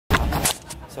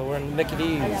So we're in Mickey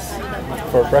D's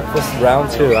for breakfast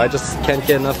round 2. I just can't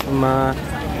get enough of my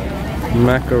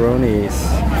macaronis.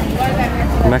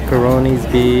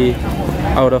 Macaronis be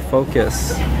out of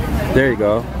focus. There you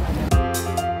go.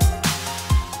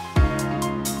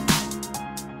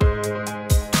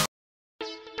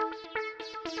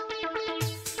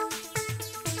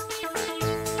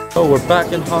 Oh, we're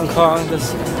back in Hong Kong,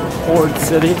 this port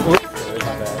city.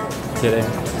 Kidding.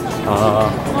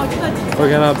 We're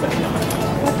gonna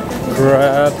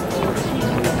grab.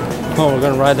 Oh, we're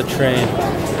gonna ride the train.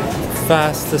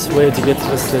 Fastest way to get to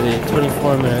the city.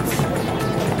 24 minutes.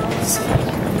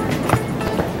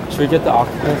 Should we get the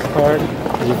octopus card?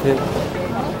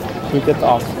 Should we get the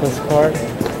octopus card?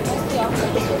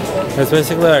 It's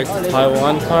basically like the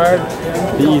Taiwan card,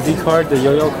 the easy card, the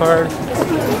yo-yo card,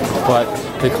 but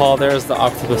they call theirs the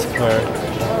octopus card.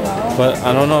 But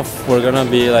I don't know if we're gonna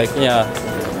be like,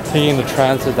 taking the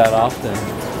transit that often.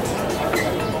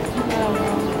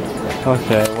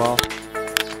 Okay, well,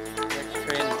 next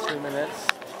train in 2 minutes.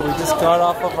 We just got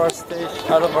out of our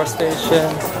station,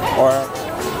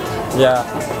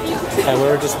 and we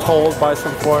were just told by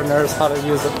some foreigners how to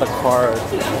use the card.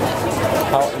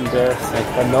 How embarrassing,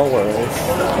 but no worries.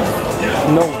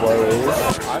 No worries.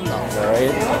 I'm not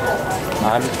worried.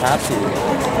 I'm happy.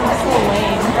 That's so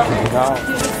lame. No.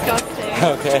 It's disgusting.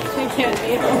 Okay. I can't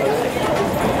eat them.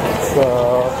 So,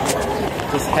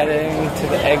 just heading to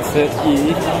the exit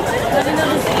E. I didn't know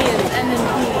this E is N and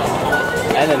P.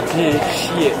 N and P?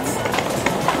 Shit.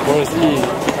 Where's E?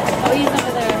 Oh, E's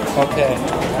over there. Okay.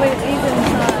 Wait, E's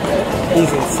inside.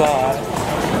 He's inside.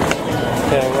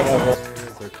 Okay, whatever.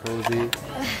 These are cozy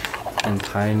and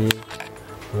tiny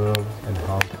room in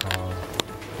Hong Kong.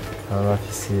 I don't know if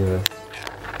you see this.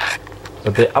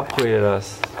 But they upgraded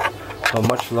us to a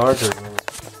much larger room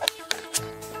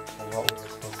than what we were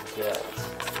supposed to get.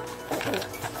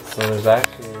 So there's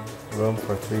actually room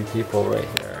for 3 people right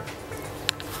here.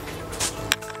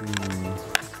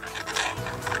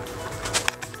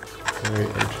 Very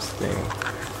interesting.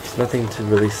 There's nothing to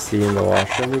really see in the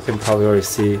washroom. You can probably already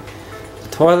see the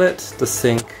toilet, the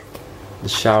sink, the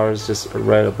showers just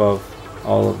right above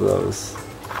all of those.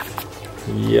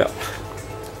 Yep.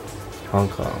 Hong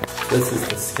Kong. This is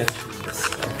the sketchiness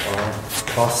of our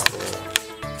hostel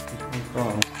in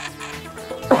Hong Kong.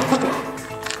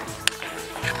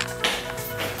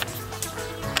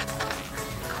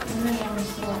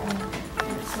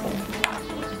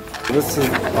 This is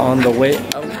on the way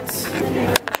out.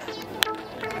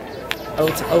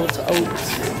 Out.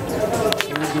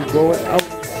 We'll be going out.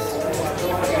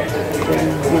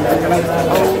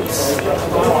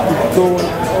 We're going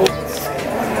out.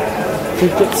 We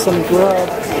get some grub.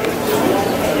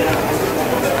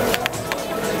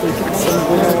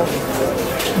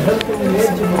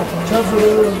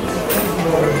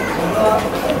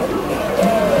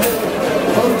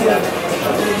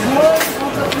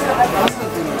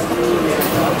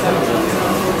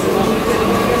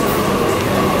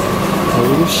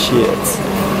 Oh shit.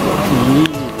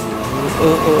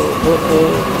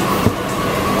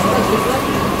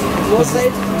 What's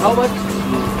it? How much?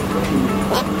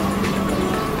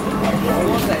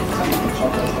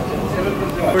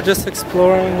 We're just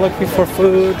exploring, looking for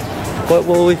food. What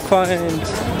will we find?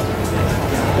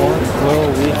 What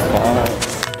will we find?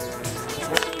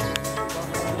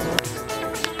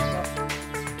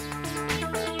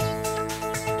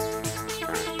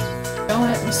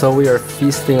 So we are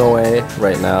feasting away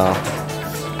right now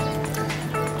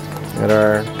at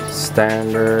our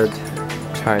standard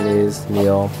Chinese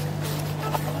meal.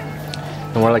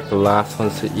 And we're like the last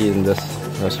ones to eat in this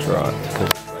restaurant.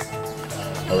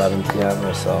 11 p.m.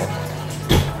 or so.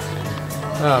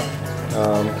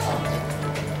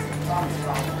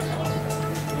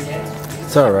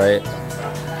 It's alright.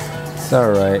 It's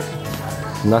alright.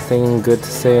 Nothing good to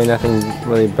say, nothing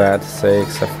really bad to say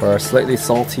except for slightly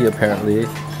salty apparently.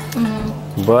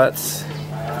 But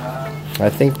I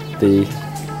think they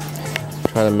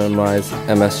try to minimize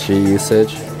MSG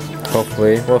usage.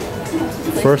 Hopefully. Well,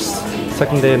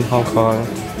 second day in Hong Kong,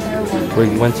 we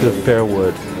went to the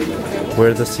Fairwood.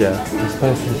 Where this This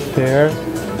place is fair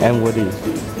and woody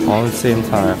all at the same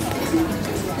time.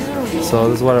 So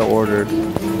this is what I ordered.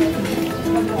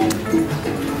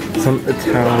 Some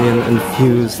Italian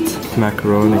infused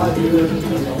macaroni.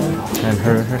 And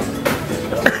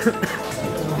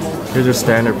here's your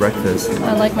standard breakfast.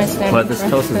 I like my standard But this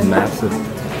breakfast. toast is massive.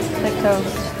 Thick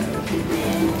toast.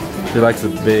 She likes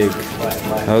it big.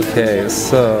 Okay,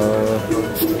 so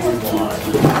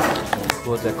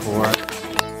cool decor.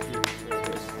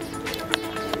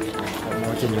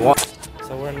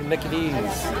 So we're in Mickey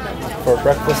D's for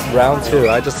breakfast round 2.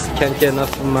 I just can't get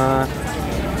enough of my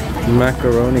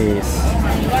Macaronis.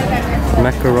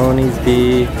 Macaronis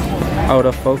be out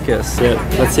of focus.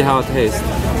 Let's see how it tastes.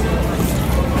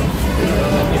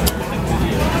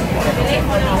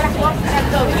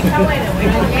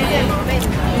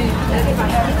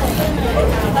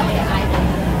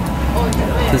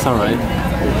 It's alright.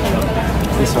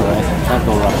 It's alright. Not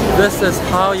go wrong. This is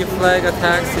how you flag a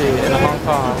taxi in Hong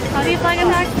Kong. How do you flag a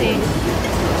taxi?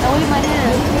 I'll leave my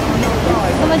hand.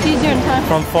 So much easier in time.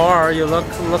 From far, you look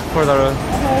for the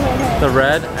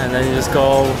red, and then you just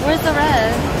go. Where's the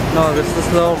red? No, there's this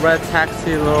little red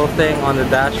taxi little thing on the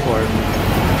dashboard.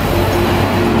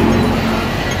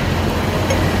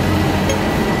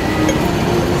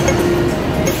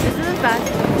 Is this a bad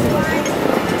spot?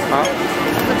 Huh? Is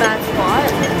this a bad spot?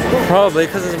 Probably,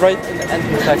 because it's right in the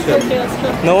entrance section. Okay, let's go.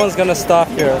 No one's gonna stop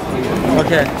here.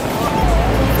 Okay.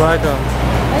 Flag him.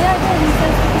 Oh yeah, he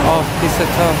says. Oh, he said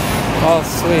come. Oh,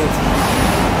 sweet.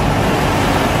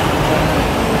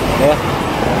 Yeah.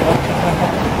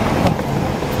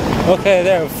 Okay,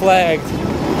 there, flagged.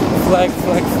 Flag.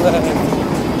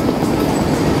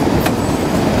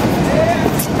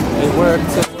 It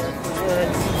worked.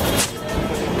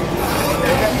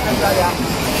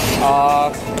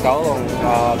九龍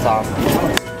站。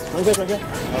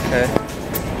Okay.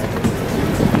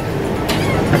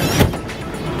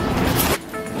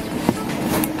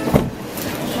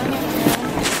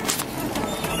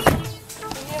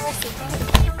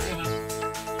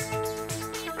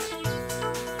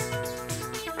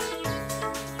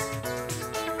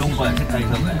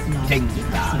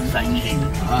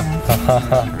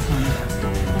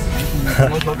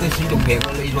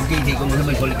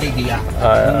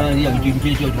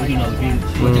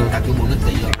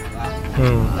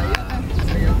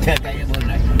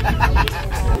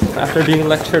 After being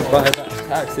lectured by that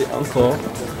taxi uncle,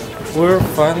 we're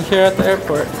finally here at the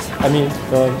airport. I mean,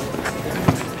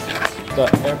 the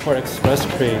airport express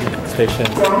train station.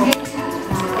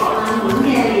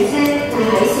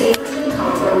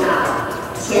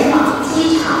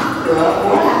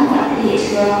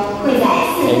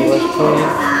 English,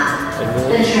 please.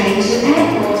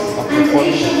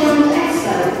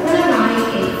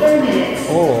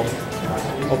 Oh,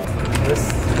 this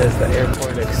is the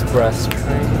airport express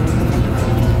train.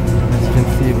 As you can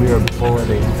see, we are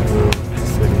bulleting through the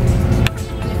city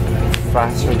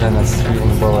faster than a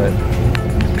speeding bullet.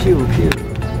 Pew pew.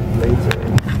 Laser.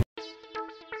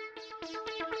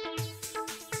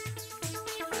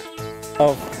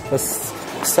 Oh, the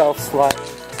self-sliding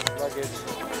luggage.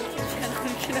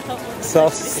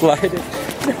 Self-sliding.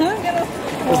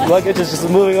 This luggage is just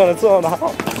moving on its own.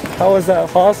 How is that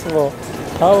possible?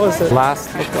 How is it?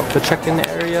 Last look of the check-in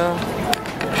area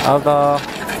of the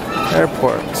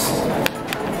airport.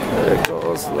 There it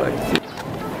goes like this.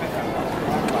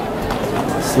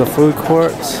 This is the food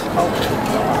court.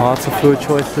 Lots of food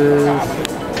choices.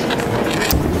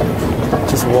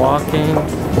 Just walking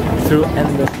through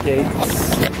endless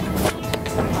gates.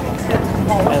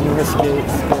 Endless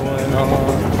gates going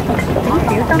on.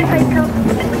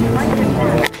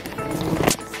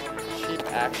 Cheap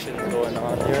action going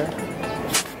on here.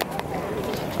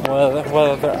 What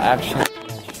other action can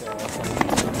show?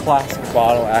 Some plastic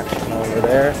bottle action over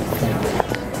there.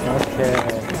 Okay.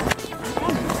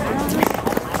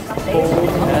 Old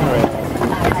handrail.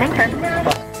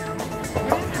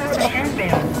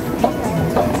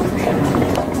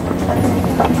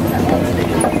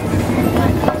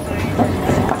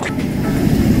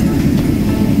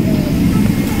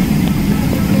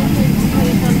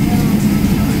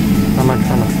 I'm not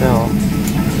trying to film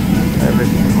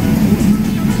everything.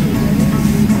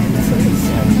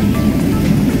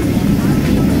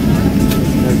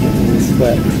 They're getting me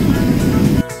sweat.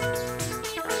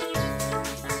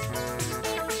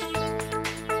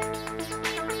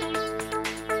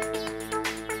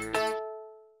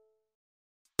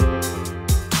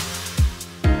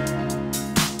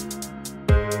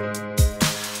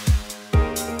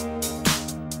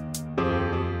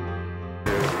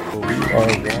 We are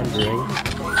wandering.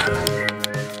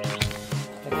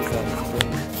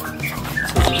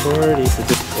 Security, so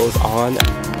this goes on.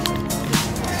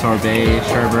 Sorbet,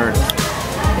 sherbet.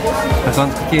 That's on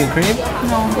cookie and cream?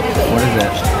 No. What is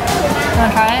it?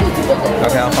 Wanna try it?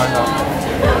 Okay, I'll find out.